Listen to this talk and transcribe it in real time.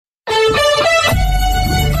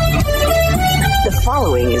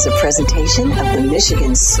following is a presentation of the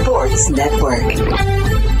Michigan Sports Network.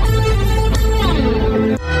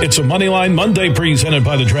 It's a Moneyline Monday presented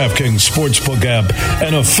by the DraftKings Sportsbook app,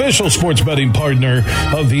 an official sports betting partner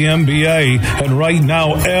of the NBA. And right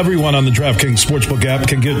now, everyone on the DraftKings Sportsbook app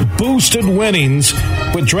can get boosted winnings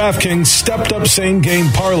with DraftKings stepped-up same-game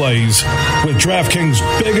parlays with DraftKings'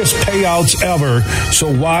 biggest payouts ever.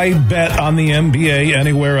 So why bet on the NBA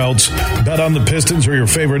anywhere else? Bet on the Pistons or your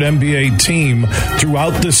favorite NBA team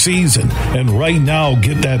throughout the season. And right now,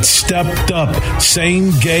 get that stepped-up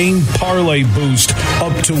same-game parlay boost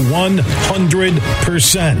up to 100%.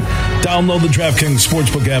 Download the DraftKings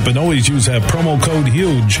Sportsbook app and always use that promo code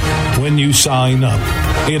HUGE when you sign up.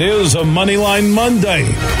 It is a Moneyline Monday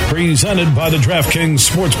presented by the DraftKings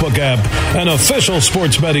Sportsbook app, an official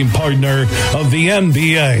sports betting partner of the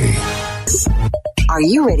NBA. Are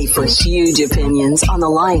you ready for huge opinions on the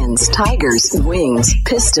Lions, Tigers, Wings,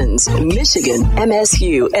 Pistons, Michigan,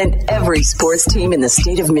 MSU, and every sports team in the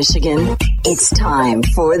state of Michigan? It's time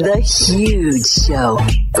for The Huge Show.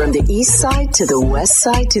 From the east side to the west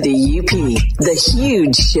side to the UP, The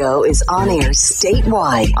Huge Show is on air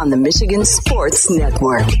statewide on the Michigan Sports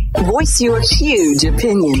Network. Voice your huge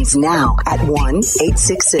opinions now at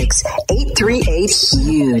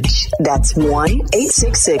 1-866-838-HUGE. That's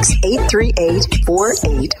 1-866-838-4843.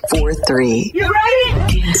 You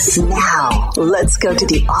ready? Yes. Now, let's go to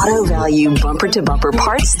the Auto Value Bumper to Bumper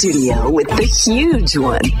Parts Studio with the huge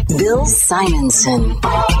one, Bill Simonson.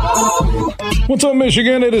 What's up,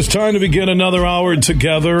 Michigan? It is time to begin another hour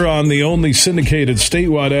together on the only syndicated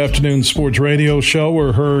statewide afternoon sports radio show.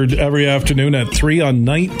 We're heard every afternoon at 3 on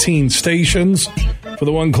 19 stations. For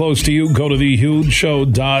the one close to you, go to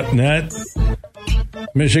thehugeshow.net.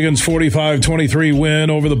 Michigan's 45-23 win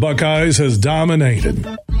over the Buckeyes has dominated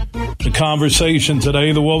the conversation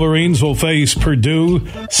today. The Wolverines will face Purdue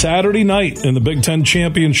Saturday night in the Big Ten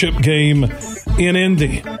Championship game in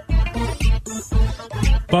Indy.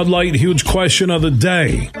 Bud Light, huge question of the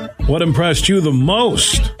day. What impressed you the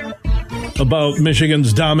most about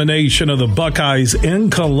Michigan's domination of the Buckeyes in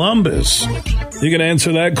Columbus? You can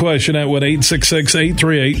answer that question at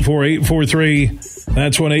 1-866-838-4843.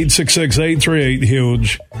 That's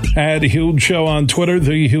 1-866-838-HUGE. At Huge Show on Twitter,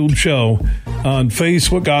 The Huge Show on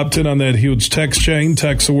Facebook. Opt in on that huge text chain.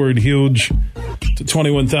 Text the word HUGE to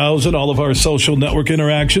 21,000. All of our social network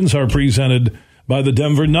interactions are presented by the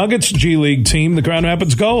Denver Nuggets G League team, the Grand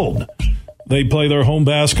Rapids Gold. They play their home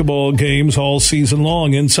basketball games all season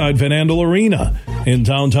long inside Van Andel Arena in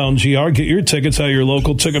downtown GR. Get your tickets at your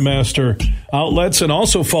local Ticketmaster outlets and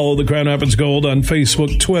also follow the Grand Rapids Gold on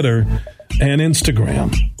Facebook, Twitter, and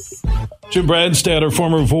Instagram. Jim Bradstatter,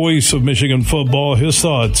 former voice of Michigan football, his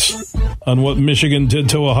thoughts on what Michigan did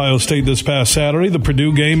to Ohio State this past Saturday, the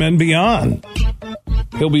Purdue game, and beyond.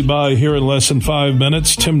 He'll be by here in less than 5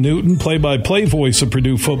 minutes. Tim Newton, play-by-play voice of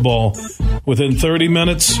Purdue football, within 30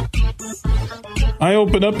 minutes. I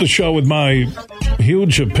open up the show with my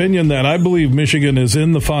huge opinion that I believe Michigan is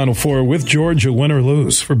in the Final Four with Georgia, win or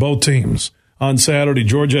lose, for both teams. On Saturday,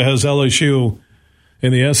 Georgia has LSU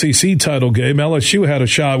in the SEC title game. LSU had a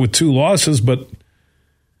shot with 2 losses, but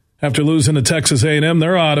after losing to Texas A&M,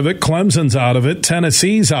 they're out of it. Clemson's out of it.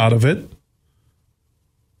 Tennessee's out of it.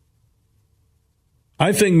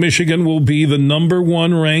 I think Michigan will be the number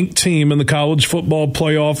 1 ranked team in the college football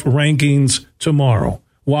playoff rankings tomorrow.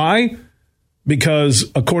 Why? Because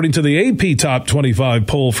according to the AP Top 25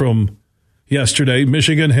 poll from yesterday,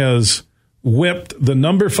 Michigan has whipped the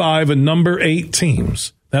number 5 and number 8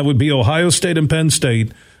 teams. That would be Ohio State and Penn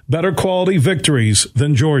State. Better quality victories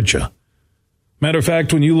than Georgia. Matter of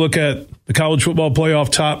fact, when you look at the college football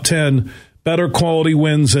playoff top 10, better quality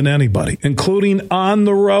wins than anybody, including on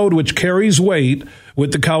the road, which carries weight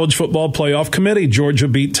with the college football playoff committee. Georgia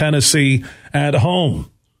beat Tennessee at home.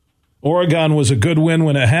 Oregon was a good win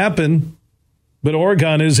when it happened, but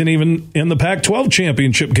Oregon isn't even in the Pac-12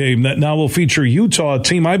 championship game that now will feature Utah, a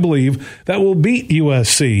team I believe that will beat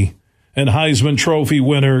USC and Heisman Trophy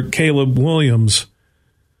winner Caleb Williams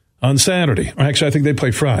on Saturday. Or actually, I think they play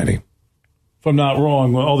Friday, if I'm not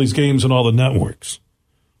wrong, all these games and all the networks.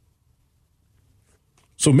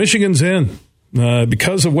 So Michigan's in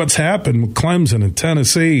because of what's happened with Clemson and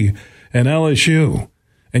Tennessee and LSU.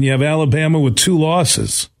 And you have Alabama with 2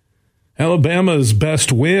 losses. Alabama's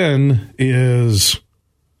best win is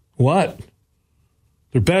what?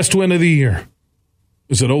 Their best win of the year.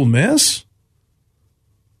 Is it Ole Miss?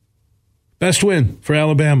 Best win for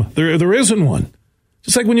Alabama. There isn't one.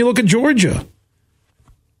 Just like when you look at Georgia.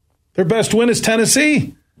 Their best win is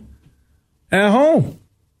Tennessee at home.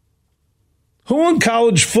 Who in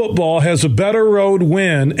college football has a better road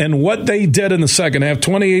win and what they did in the second half,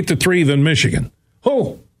 28-3, than Michigan?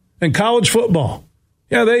 Who? In college football.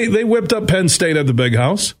 Yeah, they whipped up Penn State at the Big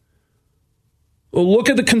House. Well, look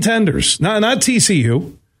at the contenders. Not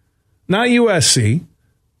TCU, not USC,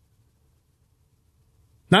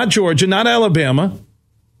 not Georgia, not Alabama,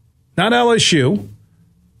 not LSU.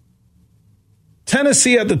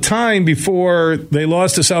 Tennessee at the time, before they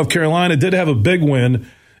lost to South Carolina, did have a big win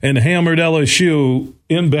and hammered LSU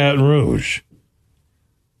in Baton Rouge.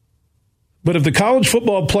 But if the College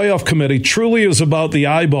Football Playoff Committee truly is about the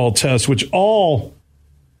eyeball test, which all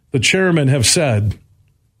the chairmen have said,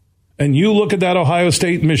 and you look at that Ohio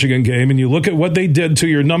State-Michigan game and you look at what they did to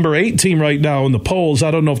your number 8 team right now in the polls, I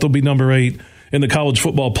don't know if they'll be number 8 in the College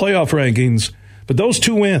Football Playoff rankings, but those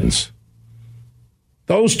two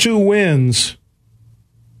wins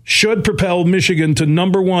should propel Michigan to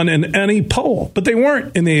number 1 in any poll. But they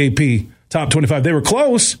weren't in the AP top 25. They were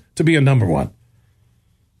close to being number 1.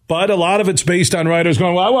 But a lot of it's based on writers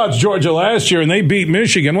going, well, I watched Georgia last year and they beat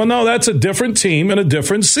Michigan. Well, no, that's a different team and a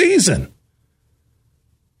different season.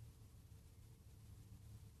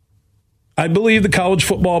 I believe the College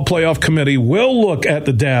Football Playoff Committee will look at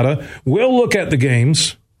the data, will look at the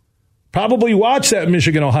games, probably watch that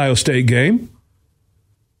Michigan-Ohio State game,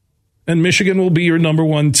 and Michigan will be your number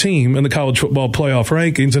 1 team in the College Football Playoff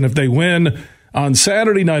rankings. And if they win on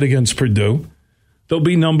Saturday night against Purdue, they'll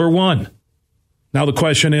be number 1. Now the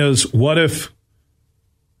question is, what if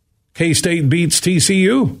K-State beats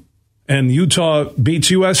TCU and Utah beats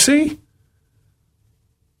USC?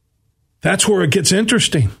 That's where it gets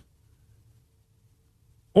interesting.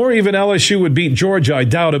 Or even LSU would beat Georgia. I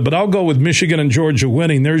doubt it, but I'll go with Michigan and Georgia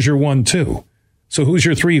winning. There's your 1-2. So who's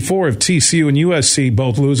your 3-4 if TCU and USC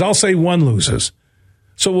both lose? I'll say one loses.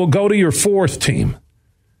 So we'll go to your 4th team.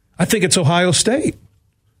 I think it's Ohio State.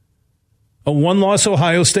 A 1-loss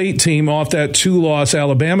Ohio State team off that 2-loss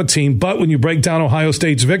Alabama team. But when you break down Ohio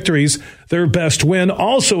State's victories, their best win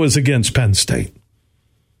also is against Penn State.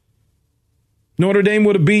 Notre Dame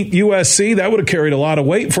would have beat USC. That would have carried a lot of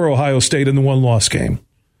weight for Ohio State in the 1-loss game.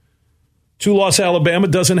 2-loss Alabama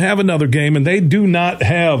doesn't have another game, and they do not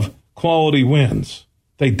have quality wins.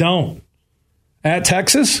 They don't. At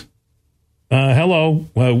Texas? Hello.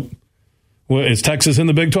 Well, is Texas in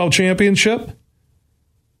the Big 12 championship?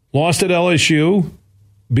 Lost at LSU,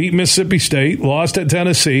 beat Mississippi State, lost at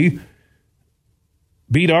Tennessee,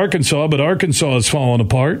 beat Arkansas, but Arkansas has fallen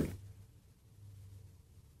apart.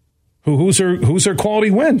 Who's their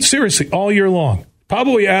quality win? Seriously, all year long.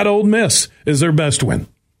 Probably at Ole Miss is their best win.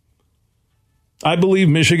 I believe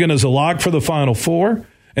Michigan is a lock for the Final Four.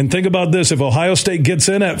 And think about this, if Ohio State gets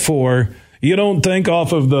in at 4, you don't think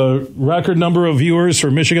off of the record number of viewers for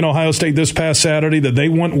Michigan-Ohio State this past Saturday that they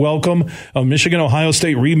wouldn't welcome a Michigan-Ohio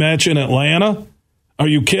State rematch in Atlanta? Are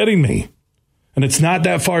you kidding me? And it's not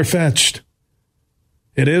that far-fetched.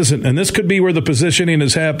 It isn't. And this could be where the positioning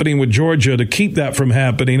is happening with Georgia to keep that from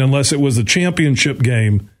happening unless it was the championship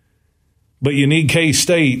game. But you need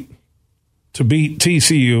K-State to beat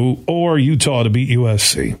TCU or Utah to beat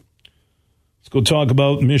USC. Let's go talk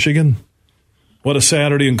about Michigan. What a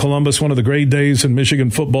Saturday in Columbus, one of the great days in Michigan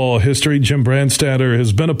football history. Jim Brandstatter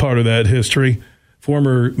has been a part of that history.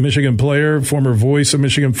 Former Michigan player, former voice of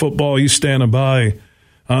Michigan football. He's standing by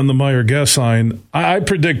on the Meyer guest line. I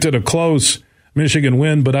predicted a close Michigan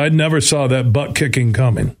win, but I never saw that butt kicking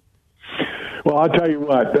coming. Well, I'll tell you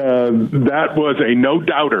what, that was a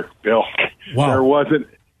no-doubter, Bill. Wow.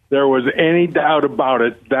 There was any doubt about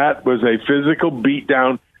it. That was a physical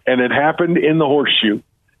beatdown, and it happened in the Horseshoe.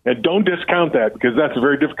 And don't discount that because that's a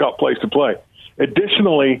very difficult place to play.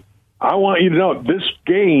 Additionally, I want you to know this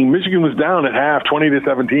game, Michigan was down at half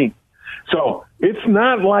 20-17. So it's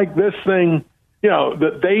not like this thing,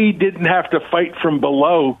 that they didn't have to fight from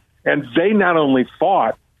below. And they not only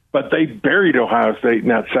fought, but they buried Ohio State in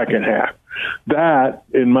that second half. That,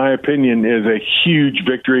 in my opinion, is a huge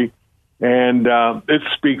victory. And it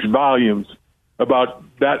speaks volumes about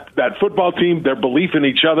that football team, their belief in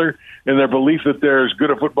each other, and their belief that they're as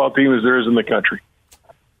good a football team as there is in the country.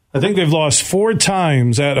 I think they've lost 4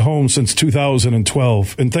 times at home since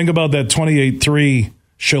 2012. And think about that 28-3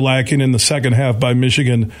 shellacking in the second half by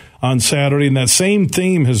Michigan on Saturday. And that same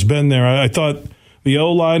theme has been there. I thought the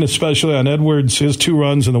O-line, especially on Edwards, his 2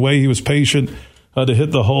 runs and the way he was patient to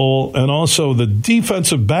hit the hole, and also the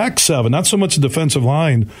defensive back 7, not so much the defensive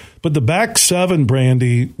line, but the back 7,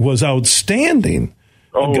 Brandy, was outstanding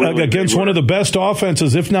against one of the best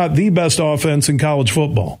offenses, if not the best offense in college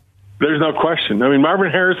football. There's no question. I mean,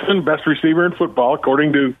 Marvin Harrison, best receiver in football,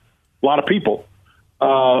 according to a lot of people.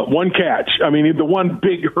 1 catch. I mean, the one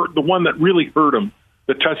that really hurt him,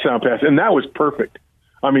 the touchdown pass, and that was perfect.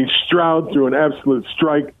 I mean, Stroud threw an absolute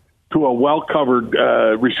strike to a well-covered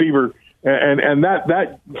receiver And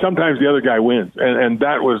that sometimes the other guy wins, and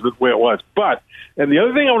that was the way it was. But, and the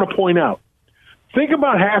other thing I want to point out, think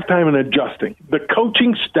about halftime and adjusting. The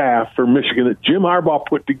coaching staff for Michigan that Jim Harbaugh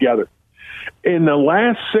put together, in the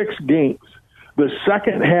last 6 games, the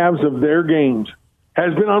second halves of their games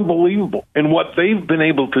has been unbelievable. And what they've been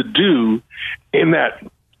able to do in that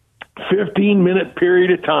 15-minute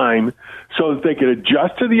period of time so that they could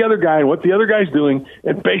adjust to the other guy and what the other guy's doing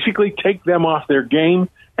and basically take them off their game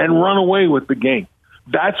and run away with the game.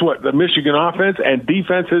 That's what the Michigan offense and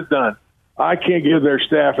defense has done. I can't give their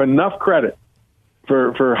staff enough credit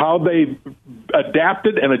for how they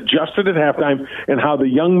adapted and adjusted at halftime and how the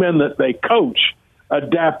young men that they coach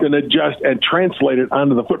adapt and adjust and translate it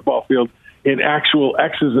onto the football field in actual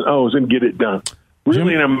X's and O's and get it done.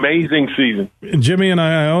 Really an amazing season. Jimmy and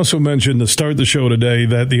I also mentioned to start the show today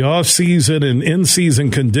that the off-season and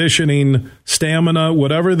in-season conditioning, stamina,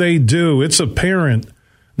 whatever they do, it's apparent,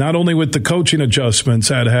 not only with the coaching adjustments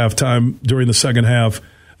at halftime during the second half,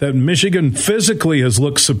 that Michigan physically has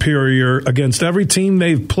looked superior against every team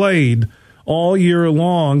they've played all year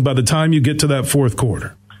long by the time you get to that fourth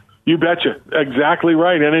quarter. You betcha. Exactly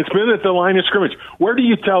right. And it's been at the line of scrimmage. Where do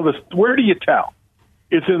you tell this? Where do you tell?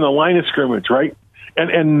 It's in the line of scrimmage, right?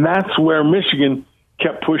 And that's where Michigan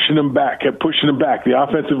kept pushing them back. The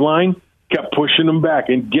offensive line kept pushing them back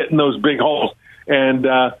and getting those big holes. And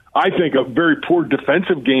I think a very poor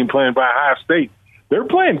defensive game plan by Ohio State. They're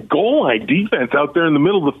playing goal line defense out there in the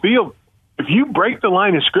middle of the field. If you break the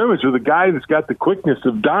line of scrimmage with a guy that's got the quickness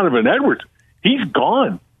of Donovan Edwards, he's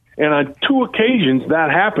gone. And on 2 occasions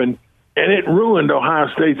that happened, and it ruined Ohio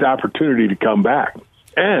State's opportunity to come back.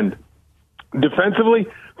 And defensively,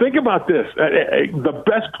 think about this. The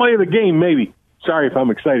best play of the game, maybe. Sorry if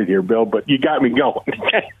I'm excited here, Bill, but you got me going.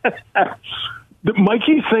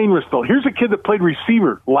 Mikey Sainristil, here's a kid that played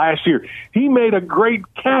receiver last year. He made a great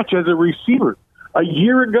catch as a receiver a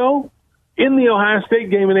year ago in the Ohio State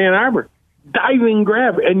game in Ann Arbor. Diving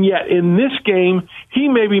grab. And yet in this game, he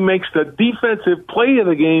maybe makes the defensive play of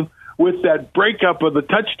the game with that breakup of the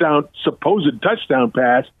supposed touchdown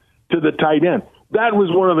pass to the tight end. That was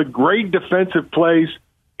one of the great defensive plays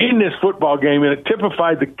in this football game, and it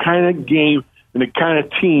typified the kind of game and the kind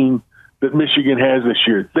of team that Michigan has this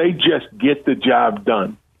year. They just get the job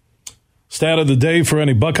done. Stat of the day for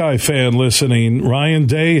any Buckeye fan listening, Ryan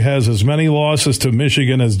Day has as many losses to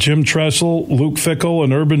Michigan as Jim Tressel, Luke Fickell,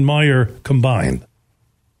 and Urban Meyer combined.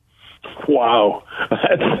 Wow.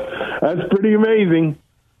 That's pretty amazing.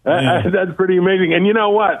 That's pretty amazing. And you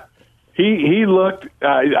know what? He looked,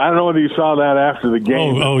 I don't know whether you saw that after the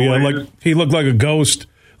game. Oh yeah, like he looked like a ghost,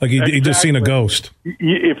 like he'd just seen a ghost.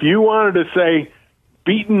 If you wanted to say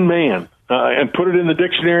beaten man and put it in the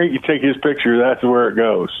dictionary, you take his picture, that's where it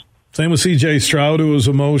goes. Same with C.J. Stroud, who was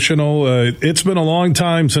emotional. It's been a long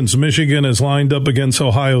time since Michigan has lined up against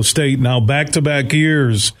Ohio State, now back-to-back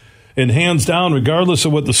years. And hands down, regardless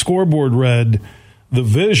of what the scoreboard read, the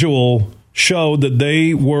visual showed that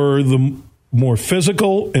they were the more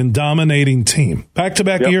physical and dominating team.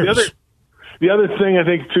 Back-to-back years. The other thing I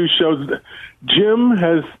think, too, shows that Jim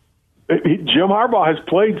Harbaugh has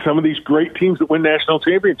played some of these great teams that win national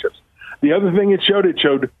championships. The other thing it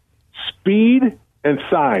showed speed and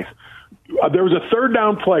size. There was a third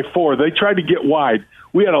down play 4. They tried to get wide.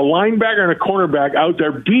 We had a linebacker and a cornerback out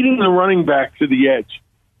there beating the running back to the edge.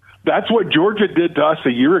 That's what Georgia did to us a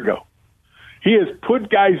year ago. He has put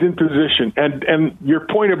guys in position. And your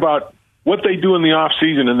point about what they do in the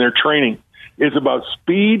offseason and their training is about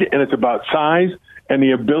speed and it's about size and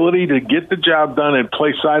the ability to get the job done and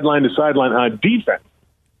play sideline to sideline on defense.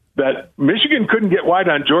 That Michigan couldn't get wide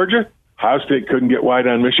on Georgia, Ohio State couldn't get wide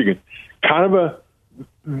on Michigan. Kind of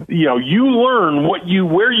you learn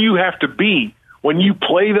where you have to be when you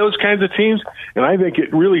play those kinds of teams, and I think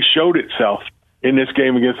it really showed itself in this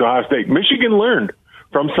game against Ohio State. Michigan learned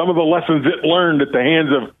from some of the lessons it learned at the hands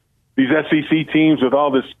of these SEC teams with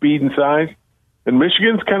all this speed and size, and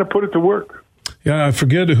Michigan's kind of put it to work. Yeah, I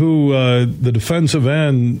forget who the defensive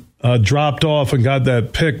end dropped off and got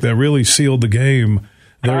that pick that really sealed the game.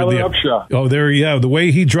 Tyler Upshaw. The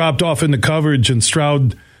way he dropped off into coverage and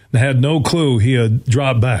Stroud had no clue he had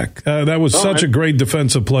dropped back. That was such a great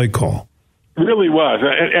defensive play call. Really was.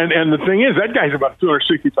 And the thing is, that guy's about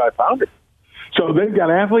 265-pounder. So they've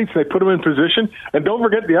got athletes. They put him in position. And don't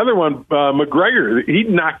forget the other one, McGregor. He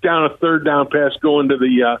knocked down a third down pass going to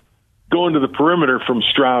the perimeter from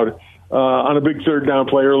Stroud on a big third down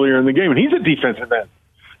play earlier in the game. And he's a defensive end.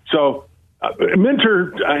 So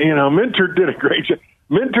Minter did a great job.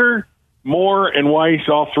 Minter, Moore, and Weiss,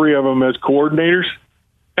 all three of them as coordinators.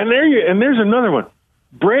 And there's another one.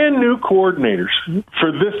 Brand new coordinators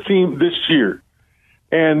for this team this year.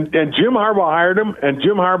 And Jim Harbaugh hired him, and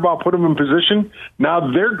Jim Harbaugh put him in position.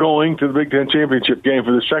 Now they're going to the Big Ten championship game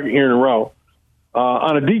for the second year in a row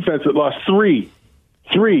on a defense that lost three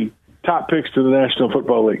top picks to the National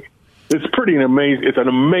Football League. It's It's an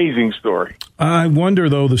amazing story. I wonder,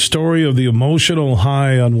 though, the story of the emotional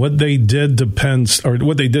high on what they did to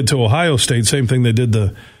what they did to Ohio State. Same thing they did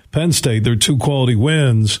to Penn State. They're 2 quality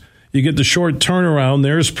wins. You get the short turnaround.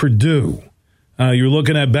 There's Purdue. You're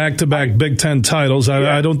looking at back-to-back Big Ten titles.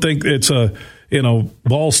 I don't think it's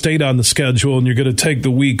Ball State on the schedule, and you're going to take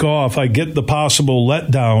the week off. I get the possible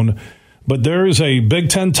letdown, but there is a Big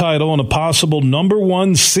Ten title and a possible number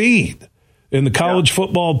 1 seed in the college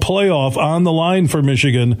football playoff on the line for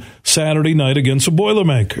Michigan Saturday night against the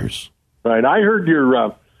Boilermakers. Right. I heard your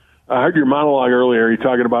monologue earlier. You're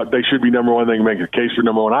talking about they should be number 1. They can make a case for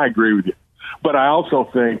number 1. I agree with you, but I also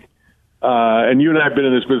think, and you and I have been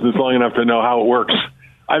in this business long enough to know how it works.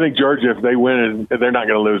 I think Georgia, if they win, they're not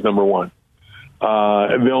going to lose number 1.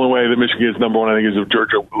 The only way that Michigan is number 1, I think, is if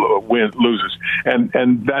Georgia loses,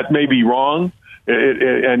 and that may be wrong.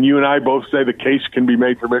 And you and I both say the case can be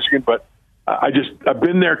made for Michigan, but I've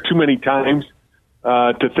been there too many times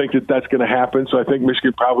to think that that's going to happen. So I think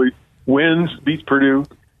Michigan probably beats Purdue,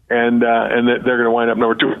 and that they're going to wind up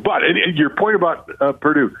number 2. But your point about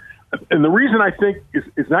Purdue, and the reason I think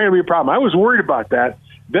it's not going to be a problem, I was worried about that.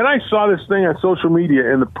 Then I saw this thing on social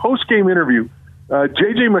media in the post-game interview.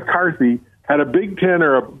 J.J. McCarthy had a Big Ten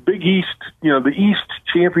or a Big East, the East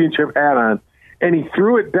championship hat on, and he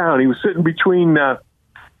threw it down. He was sitting between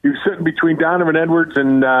Donovan Edwards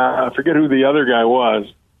and I forget who the other guy was,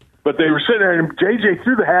 but they were sitting there, and J.J.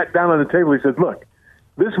 threw the hat down on the table. He said, "Look,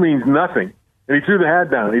 this means nothing," and he threw the hat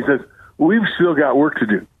down. He says, "We've still got work to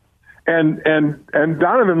do." And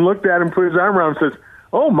Donovan looked at him, put his arm around him, and says,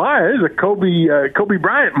 "Oh my, there's a Kobe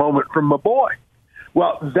Bryant moment from my boy."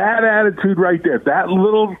 Well, that attitude right there, that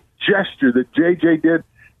little gesture that JJ did,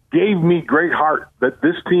 gave me great heart that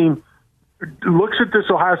this team looks at this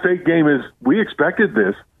Ohio State game as, we expected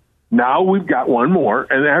this. Now we've got one more,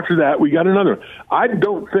 and after that we got another. I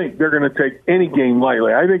don't think they're going to take any game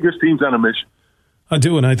lightly. I think this team's on a mission. I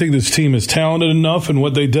do, and I think this team is talented enough, and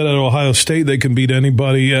what they did at Ohio State, they can beat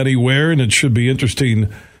anybody, anywhere, and it should be interesting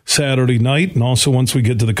Saturday night, and also once we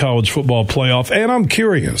get to the college football playoff. And I'm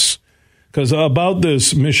curious, because about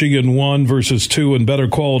this Michigan 1 versus 2 and better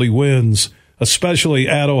quality wins, especially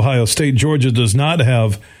at Ohio State. Georgia does not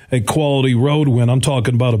have a quality road win. I'm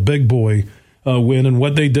talking about a big boy win, and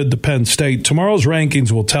what they did to Penn State. Tomorrow's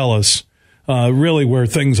rankings will tell us really where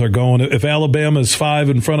things are going. If Alabama is 5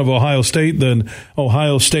 in front of Ohio State, then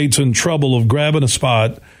Ohio State's in trouble of grabbing a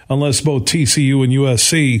spot unless both TCU and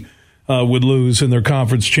USC would lose in their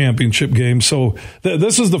conference championship game. So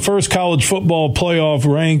this is the first college football playoff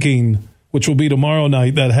ranking, which will be tomorrow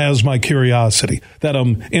night, that has my curiosity, that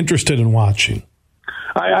I'm interested in watching.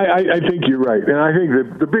 I think you're right. And I think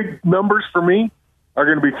that the big numbers for me are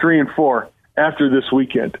going to be 3 and 4 after this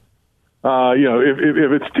weekend. If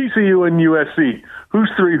it's TCU and USC,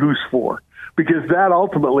 who's 3, who's 4? Because that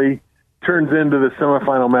ultimately turns into the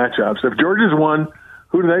semifinal matchups. If Georgia's 1,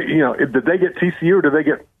 who do they, did they get TCU or do they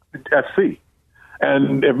get SC?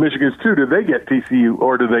 And if Michigan's 2, do they get TCU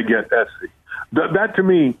or do they get SC? That to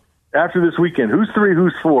me, after this weekend, who's 3,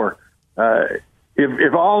 who's 4?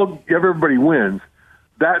 If everybody wins,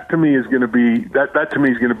 that to me is going to be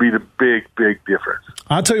the big difference.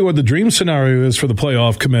 I'll tell you what the dream scenario is for the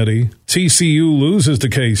playoff committee. TCU loses to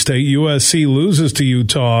K-State, USC loses to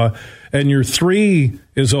Utah, and your 3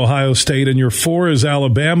 is Ohio State, and your 4 is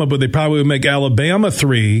Alabama, but they probably would make Alabama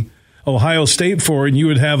 3, Ohio State 4, and you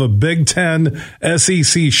would have a Big Ten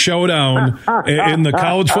SEC showdown in the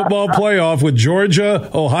college football playoff with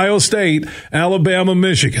Georgia, Ohio State, Alabama,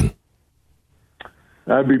 Michigan.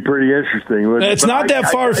 That'd be pretty interesting. It's not that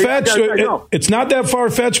far-fetched. It's not that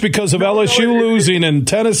far-fetched because of LSU losing and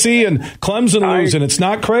Tennessee and Clemson losing. It's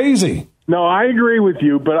not crazy. No, I agree with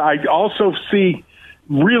you, but I also see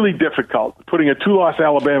really difficult putting a 2-loss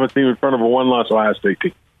Alabama team in front of a 1-loss Ohio State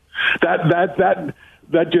team. That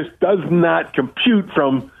just does not compute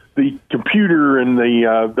from the computer and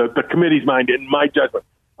the committee's mind, in my judgment.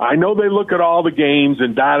 I know they look at all the games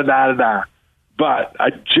and da-da-da-da-da, but I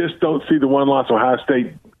just don't see the 1-loss Ohio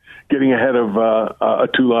State getting ahead of a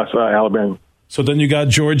 2-loss Alabama. So then you got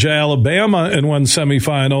Georgia, Alabama in one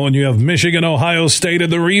semifinal, and you have Michigan, Ohio State in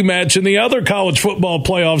the rematch in the other college football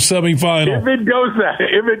playoff semifinal. If it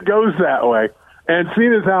goes that way, and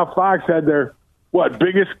seeing as how Fox had their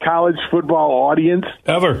biggest college football audience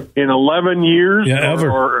ever in 11 years,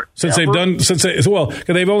 ever since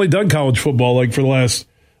they've only done college football for the last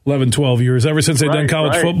 11, 12 years, ever since they've done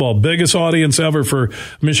college football. Biggest audience ever for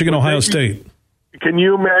Michigan, Ohio State. can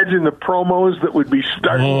you imagine the promos that would be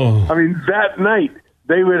starting? Oh. I mean, that night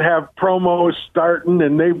they would have promos starting,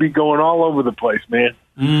 and they'd be going all over the place, man.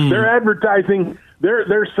 Their advertising,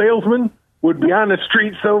 their salesmen would be on the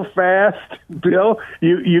street so fast, Bill,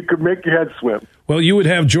 you could make your head swim. Well, you would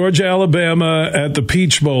have Georgia, Alabama at the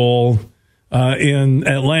Peach Bowl in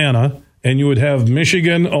Atlanta, and you would have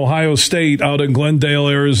Michigan, Ohio State out in Glendale,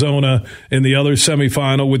 Arizona in the other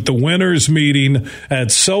semifinal, with the winners meeting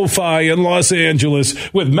at SoFi in Los Angeles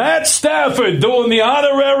with Matt Stafford doing the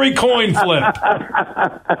honorary coin flip.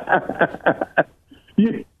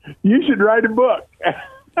 You should write a book.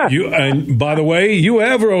 And by the way, you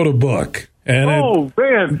have wrote a book. And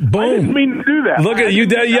man, boom. I didn't mean to do that. Look at you.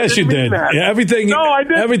 Yes, you did. Yeah, everything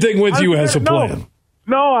with you has a plan.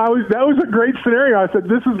 No, that was a great scenario. I said,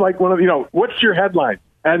 this is like one of, what's your headline?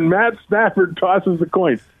 And Matt Stafford tosses the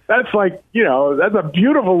coin. That's like, that's a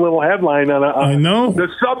beautiful little headline on I know. The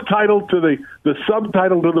subtitle to the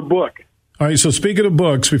book. All right, so speaking of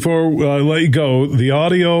books, before I let you go, the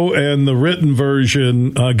audio and the written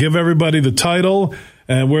version, give everybody the title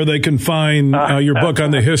and where they can find your book on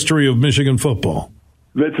the history of Michigan football.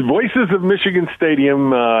 That's Voices of Michigan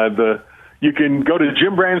Stadium. You can go to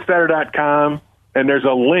JimBrandstatter.com, and there's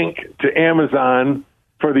a link to Amazon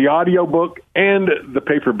for the audiobook and the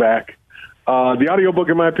paperback. The audiobook,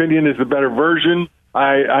 in my opinion, is the better version.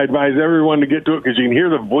 I advise everyone to get to it because you can hear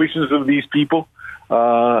the voices of these people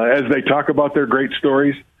as they talk about their great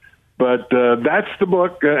stories. But that's the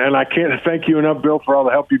book, and I can't thank you enough, Bill, for all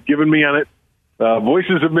the help you've given me on it.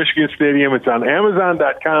 Voices of Michigan Stadium. It's on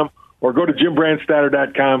Amazon.com, or go to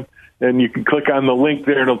JimBrandstatter.com, and you can click on the link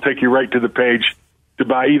there, and it'll take you right to the page to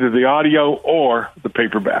buy either the audio or the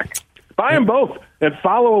paperback. Buy them both and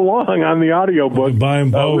follow along on the audiobook. Buy them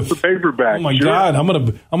both with the paperback. Oh my God! I'm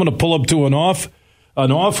gonna pull up to an off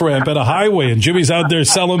ramp at a highway, and Jimmy's out there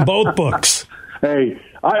selling both books. Hey,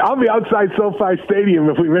 I'll be outside SoFi Stadium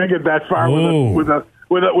if we make it that far with a booth out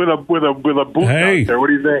there. What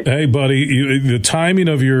do you think? Hey, buddy, the timing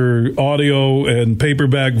of your audio and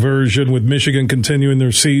paperback version with Michigan continuing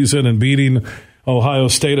their season and beating Ohio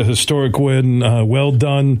State, a historic win. Well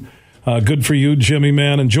done. Good for you, Jimmy,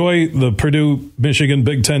 man. Enjoy the Purdue-Michigan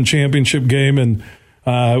Big Ten championship game, and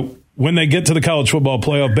when they get to the college football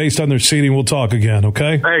playoff, based on their seeding, we'll talk again,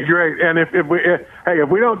 okay? Hey, great. And if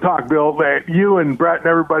we don't talk, Bill, you and Brett and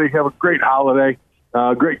everybody have a great holiday.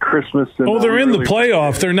 Great Christmas. And, they're in the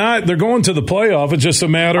playoff. They're not. They're going to the playoff. It's just a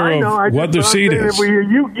matter of what their seed is.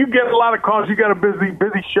 You get a lot of calls. You got a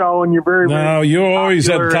busy show, and you're very. No, you're always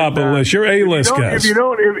at the top of the list. You're A-list guys. If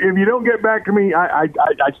you don't get back to me, I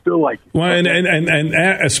still like you. Well, and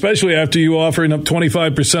especially after you offering up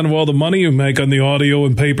 25% of all the money you make on the audio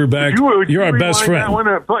and paperback, you're our best friend.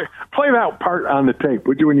 Play that part on the tape,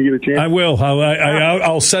 would you, when you get a chance? I will.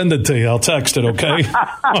 I'll send it to you. I'll text it. Okay.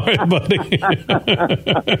 All right, buddy.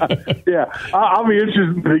 Yeah, I'll be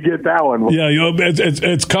interested to get that one. Yeah,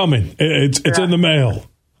 it's coming. It's in the mail.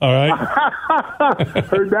 All right.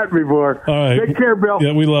 Heard that before. All right. Take care, Bill.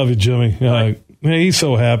 Yeah, we love you, Jimmy. All right. Hey, he's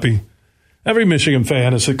so happy. Every Michigan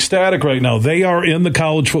fan is ecstatic right now. They are in the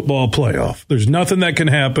college football playoff. There's nothing that can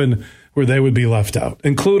happen where they would be left out,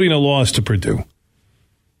 including a loss to Purdue.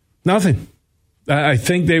 Nothing. I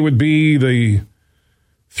think they would be the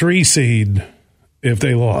 3 seed if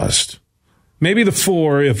they lost. Maybe the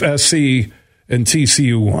 4 if SC and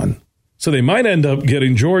TCU won. So they might end up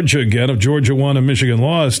getting Georgia again if Georgia won and Michigan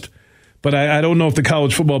lost. But I don't know if the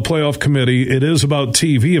College Football Playoff Committee, it is about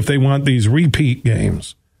TV if they want these repeat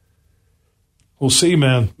games. We'll see,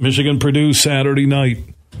 man. Michigan-Purdue Saturday night.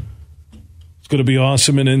 It's going to be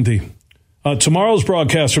awesome in Indy. Tomorrow's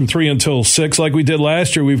broadcast from 3 until 6, like we did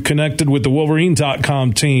last year, we've connected with the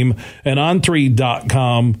Wolverine.com team and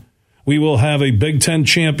On3.com. We will have a Big Ten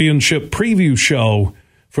Championship preview show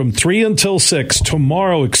from 3 until 6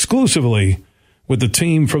 tomorrow exclusively with the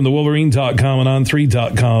team from the Wolverine.com and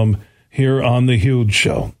On3.com here on The Huge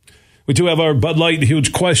Show. We do have our Bud Light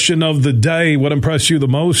Huge question of the day. What impressed you the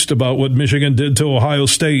most about what Michigan did to Ohio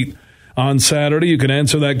State on Saturday? You can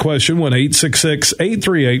answer that question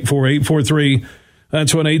 1-866-838-4843.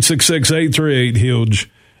 That's 1-866-838-HUGE.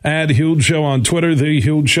 Add Huge Show on Twitter, The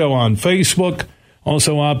Huge Show on Facebook.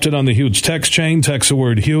 Also opted on the Huge text chain. Text the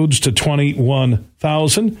word HUGE to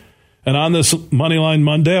 21,000. And on this Moneyline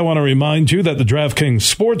Monday, I want to remind you that the DraftKings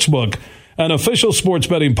Sportsbook, an official sports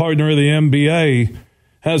betting partner of the NBA,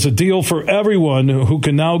 has a deal for everyone who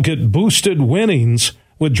can now get boosted winnings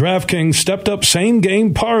with DraftKings stepped-up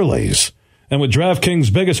same-game parlays. And with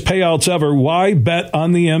DraftKings' biggest payouts ever, why bet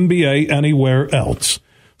on the NBA anywhere else?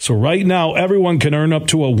 So right now, everyone can earn up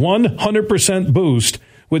to a 100% boost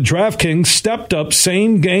with DraftKings stepped-up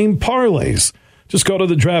same-game parlays. Just go to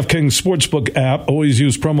the DraftKings Sportsbook app. Always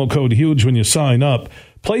use promo code HUGE when you sign up.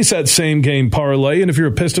 Place that same game parlay, and if you're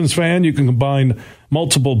a Pistons fan, you can combine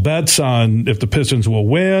multiple bets on if the Pistons will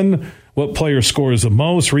win, what player scores the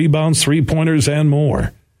most, rebounds, three-pointers, and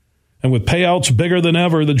more. And with payouts bigger than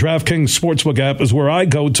ever, the DraftKings Sportsbook app is where I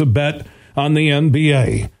go to bet on the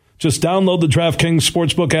NBA. Just download the DraftKings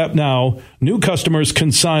Sportsbook app now. New customers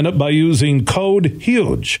can sign up by using code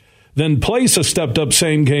HUGE. Then place a stepped-up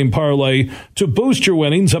same-game parlay to boost your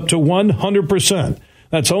winnings up to 100%.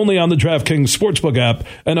 That's only on the DraftKings Sportsbook app,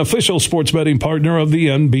 an official sports betting partner of the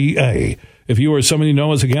NBA. If you or someone you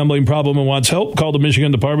know has a gambling problem and wants help, call the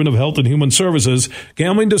Michigan Department of Health and Human Services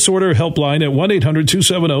Gambling Disorder Helpline at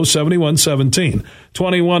 1-800-270-7117.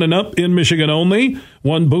 21 and up in Michigan only.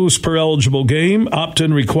 1 boost per eligible game.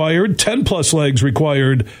 Opt-in required. 10-plus legs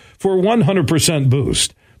required for 100%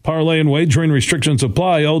 boost. Parlay and wagering restrictions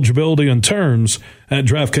apply. Eligibility and terms at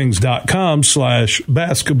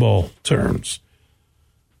DraftKings.com/basketball terms.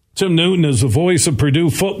 Tim Newton is the voice of Purdue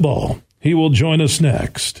football. He will join us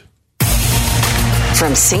next.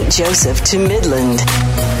 From St. Joseph to Midland,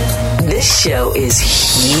 this show is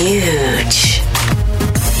huge.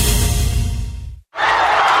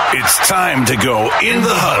 It's time to go in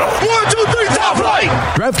the huddle. 1, 2, 3, top flight!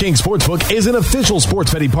 DraftKings Sportsbook is an official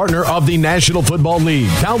sports betting partner of the National Football League.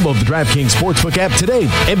 Download the DraftKings Sportsbook app today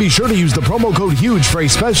and be sure to use the promo code HUGE for a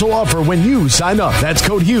special offer when you sign up. That's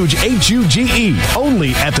code HUGE, H-U-G-E,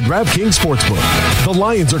 only at the DraftKings Sportsbook. The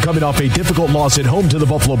Lions are coming off a difficult loss at home to the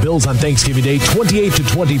Buffalo Bills on Thanksgiving Day,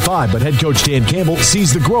 28-25, but head coach Dan Campbell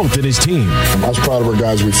sees the growth in his team. I was proud of our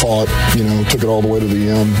guys. We fought, took it all the way to the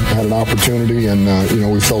end, had an opportunity, and,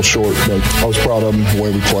 we fell short, but I was proud of them, the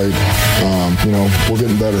way we played. We're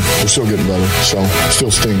getting better. We're still getting better, so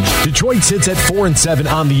still stings. Detroit sits at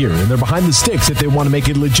 4-7 on the year, and they're behind the sticks if they want to make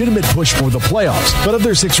a legitimate push for the playoffs. But of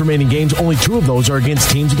their 6 remaining games, only 2 of those are against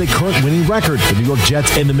teams with a current winning record, the New York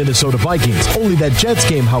Jets and the Minnesota Vikings. Only that Jets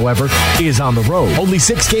game, however, is on the road. Only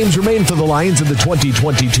 6 games remain for the Lions in the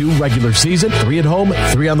 2022 regular season, 3 at home,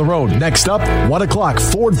 3 on the road. Next up, 1 o'clock,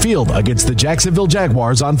 Ford Field against the Jacksonville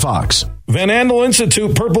Jaguars on Fox. Van Andel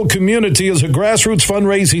Institute Purple Community is a grassroots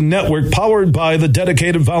fundraising network powered by the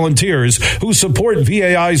dedicated volunteers who support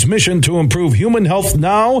VAI's mission to improve human health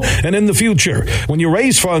now and in the future. When you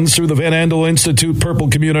raise funds through the Van Andel Institute Purple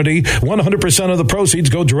Community, 100% of the proceeds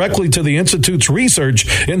go directly to the Institute's research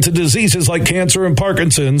into diseases like cancer and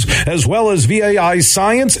Parkinson's, as well as VAI's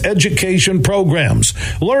science education programs.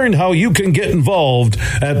 Learn how you can get involved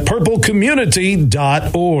at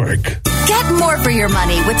purplecommunity.org. Get more for your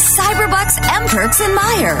money with Cyberbucks, M-Perks, and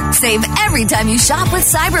Meijer. Save every time you shop with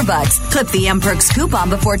Cyberbucks. Clip the M-Perks coupon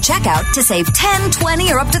before checkout to save $10,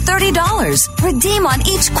 $20, or up to $30. Redeem on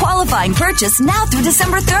each qualifying purchase now through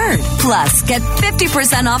December 3rd. Plus, get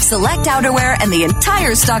 50% off select outerwear and the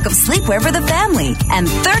entire stock of sleepwear for the family. And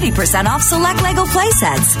 30% off select Lego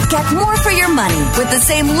playsets. Get more for your money with the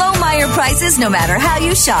same low Meijer prices no matter how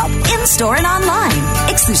you shop, in-store and online.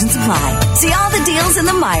 Exclusions apply. See all the deals in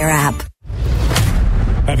the Meijer app.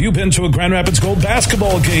 Have you been to a Grand Rapids Gold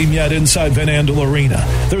basketball game yet inside Van Andel Arena?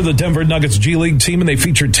 They're the Denver Nuggets G League team, and they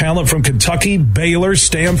feature talent from Kentucky, Baylor,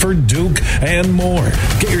 Stanford, Duke, and more.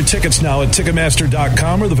 Get your tickets now at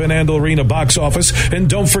Ticketmaster.com or the Van Andel Arena box office. And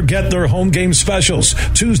don't forget their home game specials.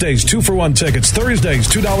 Tuesdays, 2-for-1 tickets. Thursdays,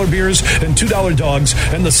 $2 beers and $2 dogs.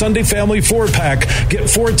 And the Sunday Family 4-pack. Get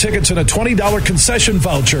 4 tickets and a $20 concession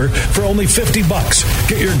voucher for only $50.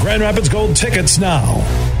 Get your Grand Rapids Gold tickets now.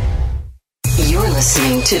 You're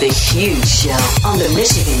listening to The Huge Show on the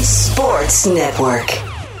Michigan Sports Network.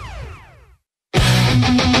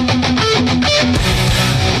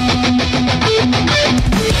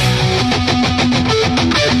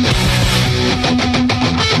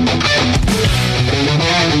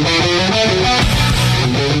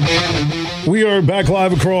 We are back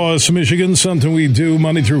live across Michigan, something we do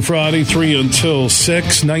Monday through Friday, 3 until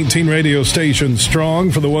 6, 19 radio stations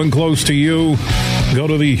strong. For the one close to you, go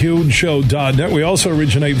to thehugeshow.net. We also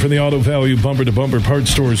originate from the Auto Value Bumper to Bumper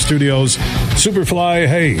Parts Store Studios. Superfly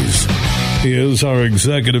Hayes is our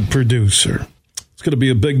executive producer. It's going to be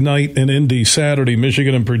a big night in Indy Saturday,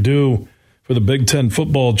 Michigan and Purdue for the Big Ten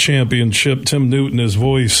Football Championship. Tim Newton, his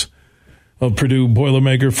voice of Purdue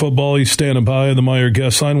Boilermaker football. He's standing by on the Meijer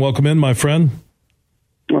guest line. Welcome in, my friend.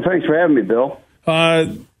 Well, thanks for having me, Bill.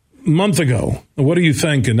 Month ago, what are you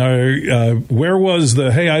thinking? Where was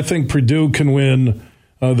the, hey, I think Purdue can win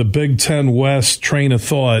the Big Ten West train of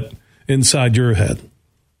thought inside your head?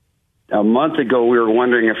 A month ago, we were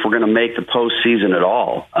wondering if we're going to make the postseason at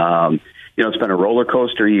all. It's been a roller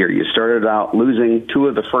coaster year. You started out losing 2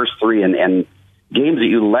 of the first 3 and games that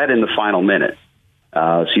you led in the final minute.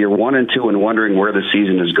 So you're 1-2 and wondering where the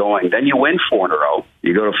season is going. Then you win 4 in a row.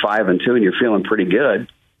 You go to 5-2 and you're feeling pretty good.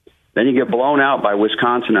 Then you get blown out by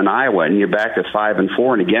Wisconsin and Iowa, and you're back to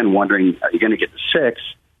 5-4, and again wondering, are you going to get to 6?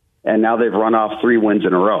 And now they've run off 3 wins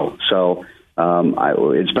in a row. So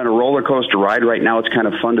it's been a roller coaster ride. Right now, it's kind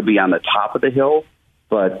of fun to be on the top of the hill.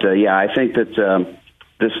 But I think that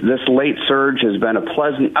this late surge has been a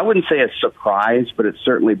pleasant, I wouldn't say a surprise, but it's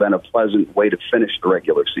certainly been a pleasant way to finish the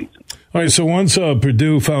regular season. All right, so once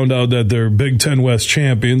Purdue found out that they're Big Ten West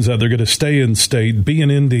champions, that they're going to stay in state, be in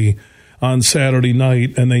Indy on Saturday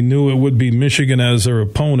night, and they knew it would be Michigan as their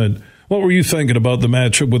opponent, what were you thinking about the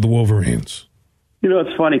matchup with the Wolverines?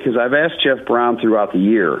 It's funny because I've asked Jeff Brown throughout the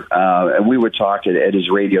year, and we would talk at his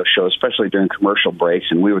radio show, especially during commercial breaks,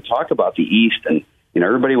 and we would talk about the East, and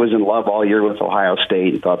everybody was in love all year with Ohio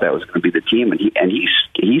State and thought that was going to be the team, and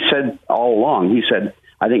he said all along, he said,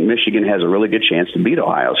 I think Michigan has a really good chance to beat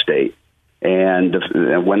Ohio State.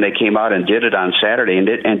 And when they came out and did it on Saturday and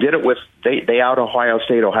did it with they out Ohio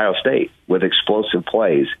State with explosive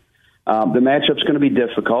plays. The matchup's going to be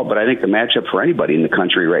difficult, but I think the matchup for anybody in the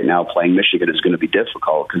country right now playing Michigan is going to be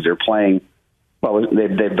difficult because they're playing. Well,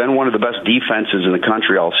 they've been one of the best defenses in the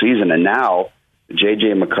country all season, and now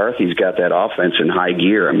J.J. McCarthy's got that offense in high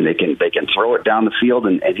gear. I mean, they can throw it down the field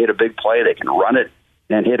and hit a big play. They can run it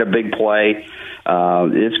and hit a big play.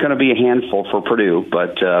 It's going to be a handful for Purdue,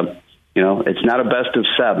 but. It's not a best of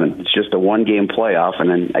 7. It's just a 1-game playoff, and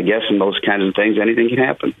then I guess in those kinds of things, anything can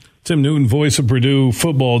happen. Tim Newton, voice of Purdue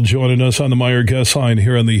football, joining us on the Meijer guest line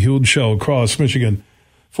here on the Huge Show across Michigan.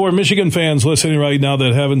 For Michigan fans listening right now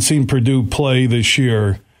that haven't seen Purdue play this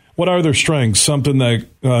year, what are their strengths? Something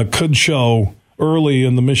that could show early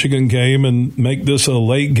in the Michigan game and make this a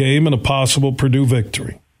late game and a possible Purdue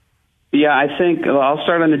victory? Yeah, I think I'll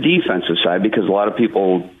start on the defensive side because a lot of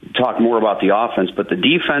people talk more about the offense, but the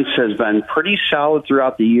defense has been pretty solid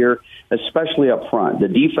throughout the year, especially up front. The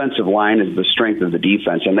defensive line is the strength of the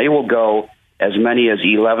defense, and they will go as many as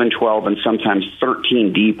 11, 12, and sometimes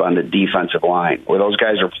 13 deep on the defensive line, where those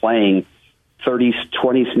guys are playing 20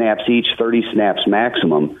 snaps each, 30 snaps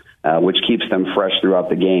maximum, which keeps them fresh throughout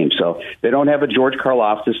the game. So they don't have a George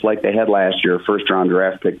Karlaftis like they had last year, a first-round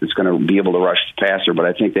draft pick that's going to be able to rush the passer, but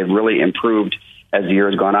I think they've really improved as the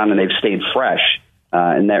year has gone on, and they've stayed fresh.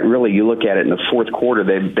 And that really, you look at it in the fourth quarter,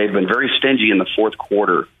 they've been very stingy in the fourth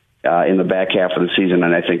quarter in the back half of the season,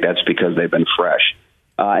 and I think that's because they've been fresh.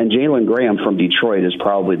 And Jalen Graham from Detroit is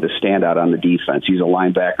probably the standout on the defense. He's a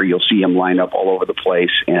linebacker. You'll see him line up all over the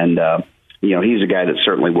place, and he's a guy that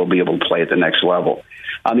certainly will be able to play at the next level.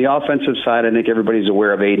 On the offensive side, I think everybody's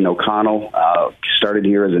aware of Aiden O'Connell. Started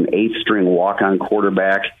here as an 8th-string walk-on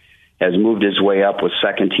quarterback, has moved his way up with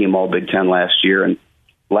second-team All-Big Ten last year. And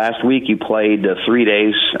last week he played 3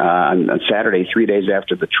 days, on Saturday, 3 days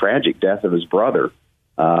after the tragic death of his brother.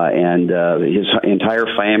 And his entire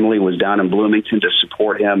family was down in Bloomington to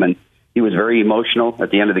support him. And he was very emotional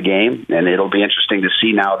at the end of the game. And it'll be interesting to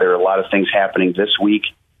see now. There are a lot of things happening this week.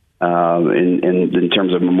 In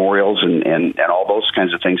terms of memorials and all those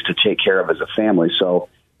kinds of things to take care of as a family. So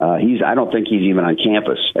I don't think he's even on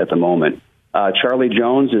campus at the moment. Charlie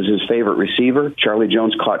Jones is his favorite receiver. Charlie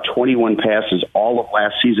Jones caught 21 passes all of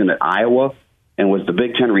last season at Iowa and was the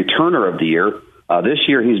Big Ten returner of the year. This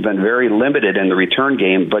year he's been very limited in the return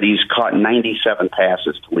game, but he's caught 97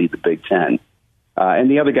 passes to lead the Big Ten.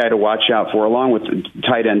 And the other guy to watch out for, along with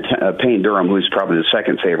tight end Payne Durham, who's probably the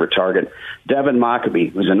second favorite target, Devin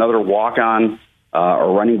Mockabee, who's another walk-on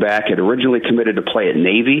or running back, had originally committed to play at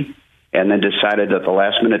Navy and then decided at the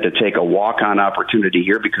last minute to take a walk-on opportunity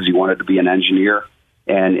here because he wanted to be an engineer.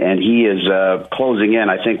 And he is closing in,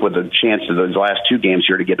 I think, with a chance of those last 2 games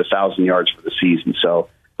here to get 1,000 yards for the season. So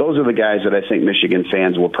those are the guys that I think Michigan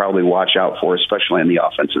fans will probably watch out for, especially on the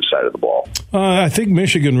offensive side of the ball. I think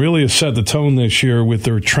Michigan really has set the tone this year with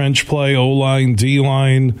their trench play, O-line,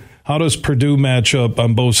 D-line. How does Purdue match up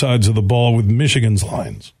on both sides of the ball with Michigan's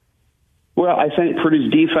lines? Well, I think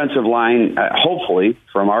Purdue's defensive line, hopefully,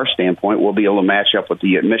 from our standpoint, will be able to match up with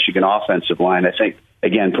the Michigan offensive line. I think,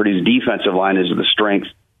 again, Purdue's defensive line is the strength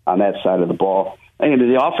on that side of the ball. And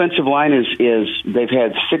the offensive line is they've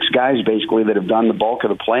had 6 guys basically that have done the bulk of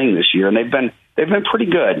the playing this year, and they've been pretty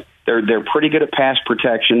good. They're pretty good at pass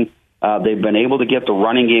protection. They've been able to get the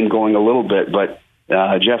running game going a little bit, but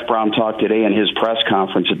Jeff Brown talked today in his press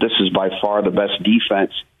conference that this is by far the best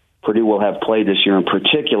defense Purdue will have played this year. In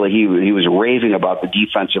particular, he was raving about the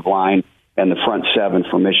defensive line and the front 7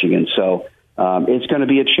 for Michigan. So it's going to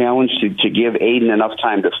be a challenge to give Aiden enough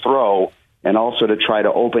time to throw, and also to try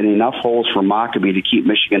to open enough holes for Mockabee to keep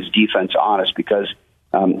Michigan's defense honest, because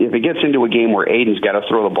if it gets into a game where Aiden's got to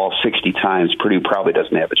throw the ball 60 times, Purdue probably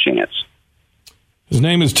doesn't have a chance. His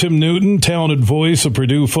name is Tim Newton, talented voice of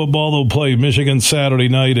Purdue football. They'll play Michigan Saturday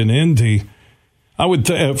night in Indy. I would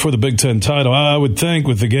for the Big Ten title. I would think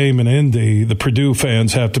with the game in Indy, the Purdue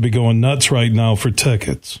fans have to be going nuts right now for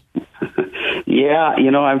tickets. Yeah,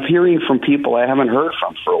 I'm hearing from people I haven't heard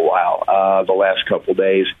from for a while the last couple of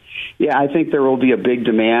days. Yeah, I think there will be a big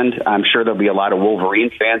demand. I'm sure there'll be a lot of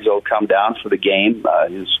Wolverine fans that will come down for the game.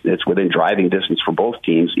 It's within driving distance for both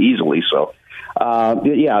teams easily, so.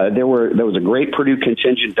 There was a great Purdue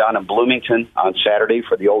contingent down in Bloomington on Saturday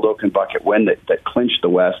for the Old Oak and Bucket win that clinched the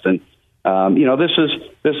West. And, this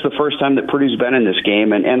is the first time that Purdue's been in this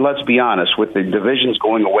game. And let's be honest, with the divisions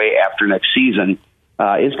going away after next season,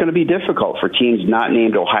 it's going to be difficult for teams not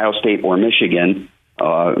named Ohio State or Michigan,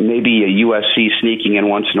 maybe a USC sneaking in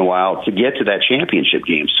once in a while to get to that championship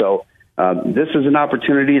game. So, this is an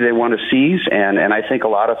opportunity they want to seize. And I think a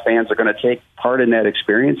lot of fans are going to take part in that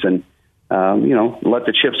experience and, let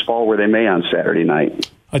the chips fall where they may on Saturday night.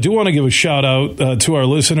 I do want to give a shout out to our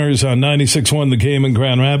listeners on 96.1 The Game in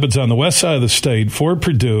Grand Rapids on the west side of the state for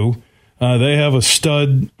Purdue. They have a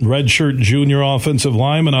stud redshirt junior offensive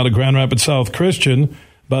lineman out of Grand Rapids South Christian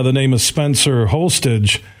by the name of Spencer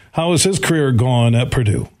Holstage. How has his career gone at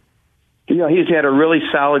Purdue? He's had a really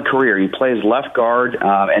solid career. He plays left guard,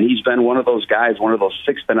 and he's been one of those guys, one of those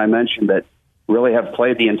six that I mentioned that really have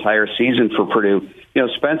played the entire season for Purdue.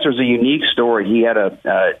 Spencer's a unique story. He had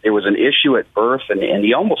there was an issue at birth, and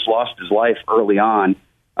he almost lost his life early on.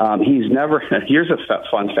 Here's a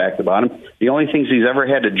fun fact about him. The only things he's ever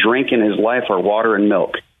had to drink in his life are water and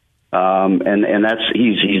milk. And that's,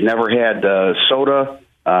 he's never had soda,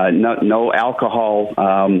 no alcohol.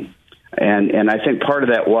 And I think part of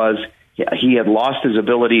that was he had lost his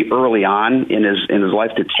ability early on in his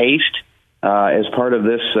life to taste, as part of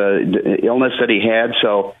this illness that he had.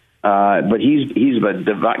 So, but he's a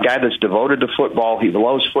guy that's devoted to football. He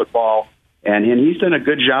loves football, and he's done a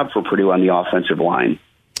good job for Purdue on the offensive line.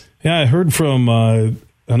 Yeah, I heard from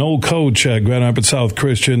an old coach at Grand Rapids South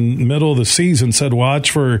Christian, middle of the season, said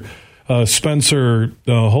watch for Spencer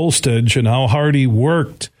Holstage and how hard he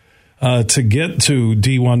worked to get to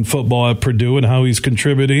D1 football at Purdue and how he's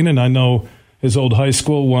contributing. And I know his old high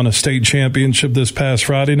school won a state championship this past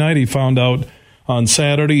Friday night. He found out on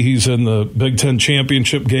Saturday he's in the Big Ten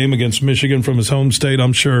championship game against Michigan from his home state.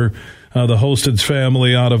 I'm sure the Holstage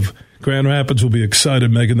family out of Grand Rapids will be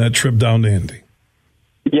excited making that trip down to Indy.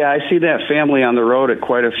 Yeah, I see that family on the road at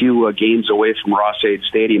quite a few games away from Ross-Ade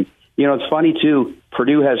Stadium. It's funny, too.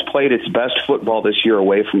 Purdue has played its best football this year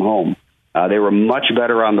away from home. They were much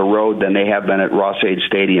better on the road than they have been at Ross-Ade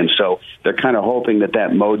Stadium. So they're kind of hoping that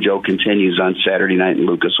mojo continues on Saturday night in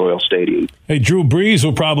Lucas Oil Stadium. Hey, Drew Brees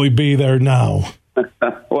will probably be there now.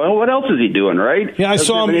 Well, what else is he doing, right? Yeah, I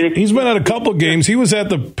saw him. He's been at a couple games. He was at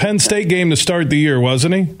the Penn State game to start the year,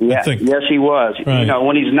 wasn't he? Yeah, yes, he was. Right.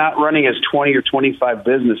 When he's not running his 20 or 25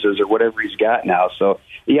 businesses or whatever he's got now. So,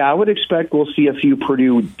 yeah, I would expect we'll see a few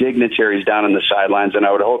Purdue dignitaries down on the sidelines, and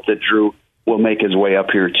I would hope that Drew will make his way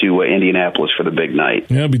up here to Indianapolis for the big night.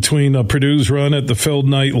 Yeah, between Purdue's run at the Phil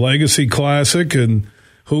Knight Legacy Classic and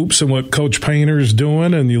hoops and what Coach Painter's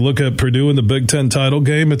doing, and you look at Purdue in the Big Ten title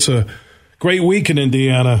game, it's a great week in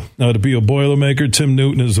Indiana to be a Boilermaker. Tim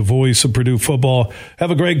Newton is the voice of Purdue football. Have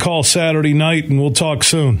a great call Saturday night, and we'll talk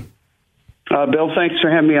soon. Bill, thanks for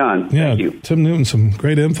having me on. Yeah, thank you. Tim Newton, some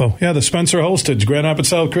great info. Yeah, the Spencer Holstage, Grand Rapids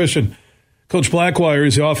South Christian. Coach Blackwire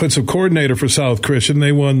is the offensive coordinator for South Christian.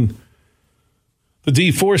 They won the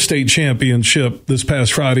D4 state championship this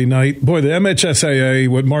past Friday night. Boy, the MHSAA,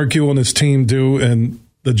 what Mark Ewell and his team do and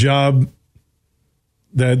the job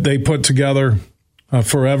that they put together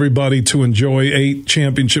for everybody to enjoy 8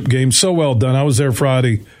 championship games. So well done. I was there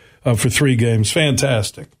Friday for 3 games.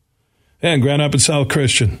 Fantastic. And Grand Rapids South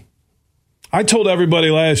Christian. I told everybody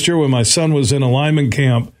last year when my son was in a lineman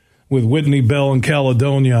camp with Whitney Bell in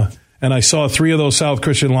Caledonia, and I saw 3 of those South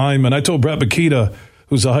Christian linemen. I told Brett Bakita,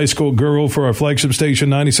 who's a high school guru for our flagship station,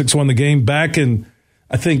 96.1 The Game, back in,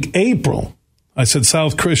 I think, April. I said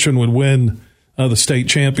South Christian would win the state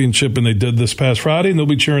championship, and they did this past Friday, and they'll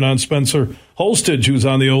be cheering on Spencer Holstage, who's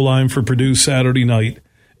on the O-line for Purdue Saturday night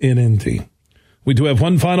in Indy. We do have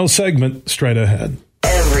one final segment straight ahead.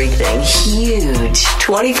 Everything huge,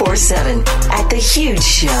 24/7 at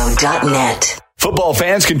thehugeshow.net. Football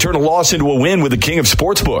fans can turn a loss into a win with the king of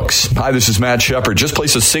sportsbooks. Hi, this is Matt Shepard. Just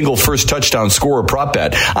place a single first touchdown score or prop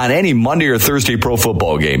bet on any Monday or Thursday pro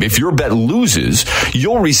football game. If your bet loses,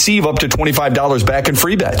 you'll receive up to $25 back in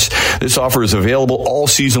free bets. This offer is available all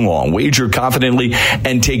season long. Wager confidently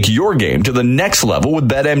and take your game to the next level with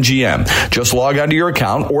BetMGM. Just log onto your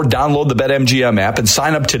account or download the BetMGM app and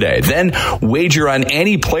sign up today. Then wager on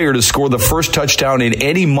any player to score the first touchdown in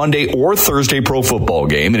any Monday or Thursday pro football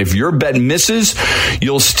game. And if your bet misses,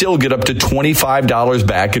 you'll still get up to $25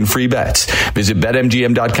 back in free bets. Visit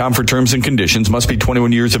BetMGM.com for terms and conditions. Must be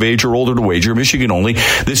 21 years of age or older to wager. Michigan only.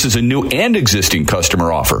 This is a new and existing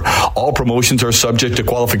customer offer. All promotions are subject to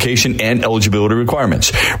qualification and eligibility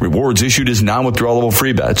requirements. Rewards issued as non-withdrawable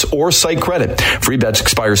free bets or site credit. Free bets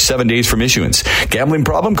expire 7 days from issuance. Gambling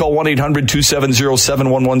problem? Call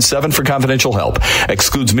 1-800-270-7117 for confidential help.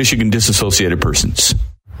 Excludes Michigan disassociated persons.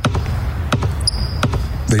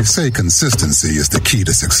 They say consistency is the key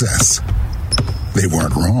to success. They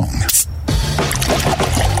weren't wrong.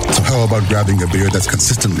 So how about grabbing a beer that's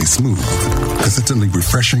consistently smooth, consistently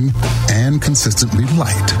refreshing, and consistently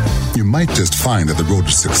light? You might just find that the road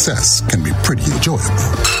to success can be pretty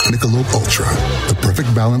enjoyable. Michelob Ultra, the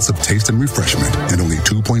perfect balance of taste and refreshment, and only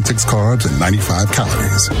 2.6 carbs and 95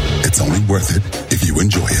 calories. It's only worth it if you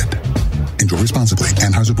enjoy it. Enjoy responsibly.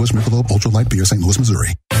 Anheuser-Busch Michelob Ultra Light Beer, St. Louis,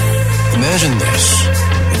 Missouri. Imagine this.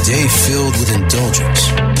 A day filled with indulgence,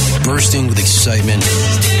 bursting with excitement,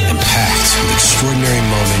 and packed with extraordinary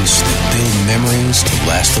moments that build memories to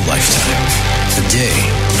last a lifetime. A day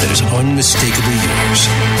that is unmistakably yours,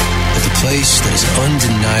 at the place that is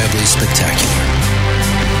undeniably spectacular.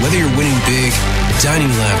 Whether you're winning big, dining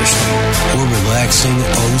lavishly, or relaxing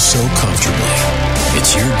oh so comfortably,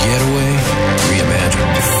 it's your getaway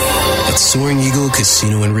reimagined at Soaring Eagle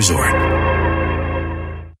Casino and Resort.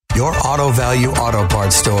 Your Auto Value Auto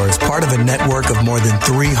Parts store is part of a network of more than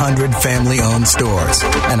 300 family-owned stores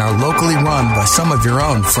and are locally run by some of your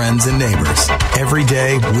own friends and neighbors. Every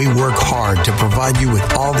day, we work hard to provide you with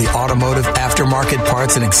all the automotive aftermarket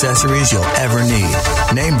parts and accessories you'll ever need.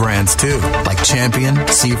 Name brands, too, like Champion,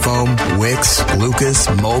 Seafoam, Wix, Lucas,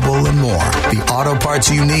 Mobile, and more. The auto parts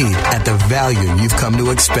you need at the value you've come to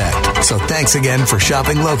expect. So thanks again for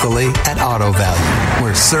shopping locally at Auto Value,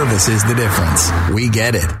 where service is the difference. We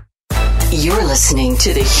get it. You're listening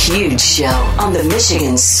to The Huge Show on the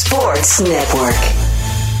Michigan Sports Network.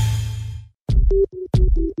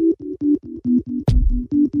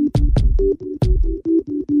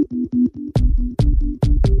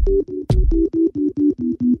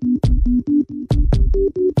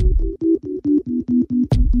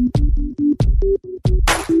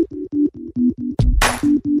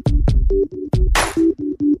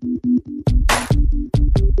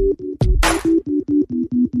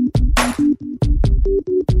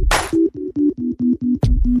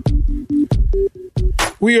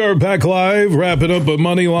 We are back live, wrapping up a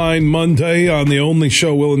Moneyline Monday on the only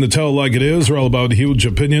show willing to tell it like it is. We're all about huge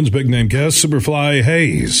opinions, big name guest, Superfly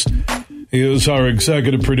Hayes is our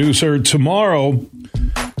executive producer. Tomorrow,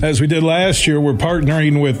 as we did last year, we're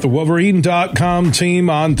partnering with the Wolverine.com team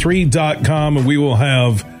on 3.com, and we will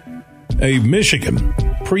have a Michigan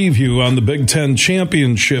preview on the Big Ten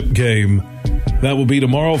championship game. That will be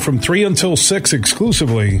tomorrow from 3 until 6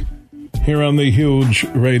 exclusively here on the Huge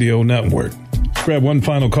Radio Network. Grab one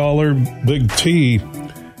final caller, Big T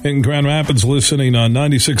in Grand Rapids, listening on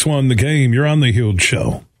 96.1 The Game. You're on The Huge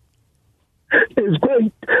Show. It's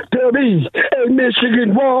great to be a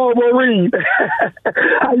Michigan Wolverine.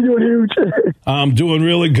 How you doing, Huge? I'm doing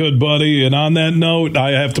really good, buddy. And on that note,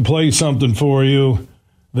 I have to play something for you.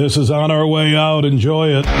 This is On Our Way Out. Enjoy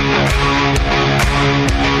it.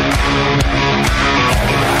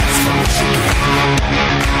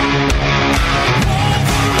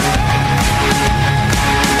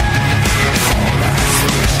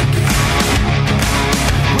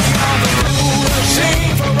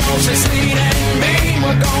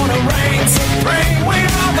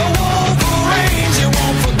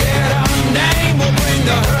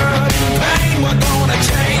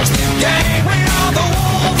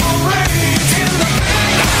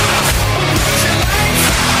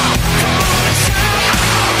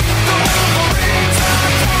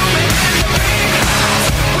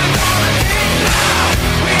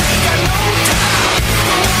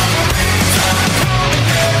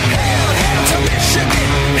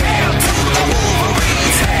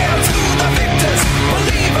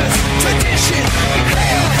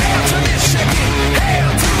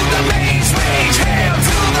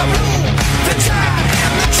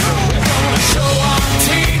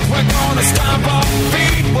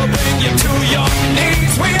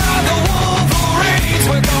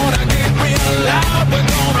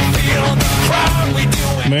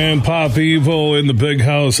 Stop Evil in the Big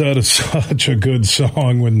House. That is such a good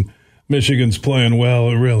song when Michigan's playing well.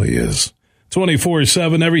 It really is.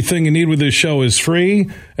 24/7. Everything you need with this show is free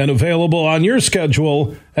and available on your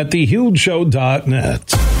schedule at thehugeshow.net.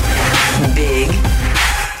 Big,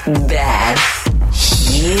 bad,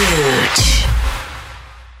 huge.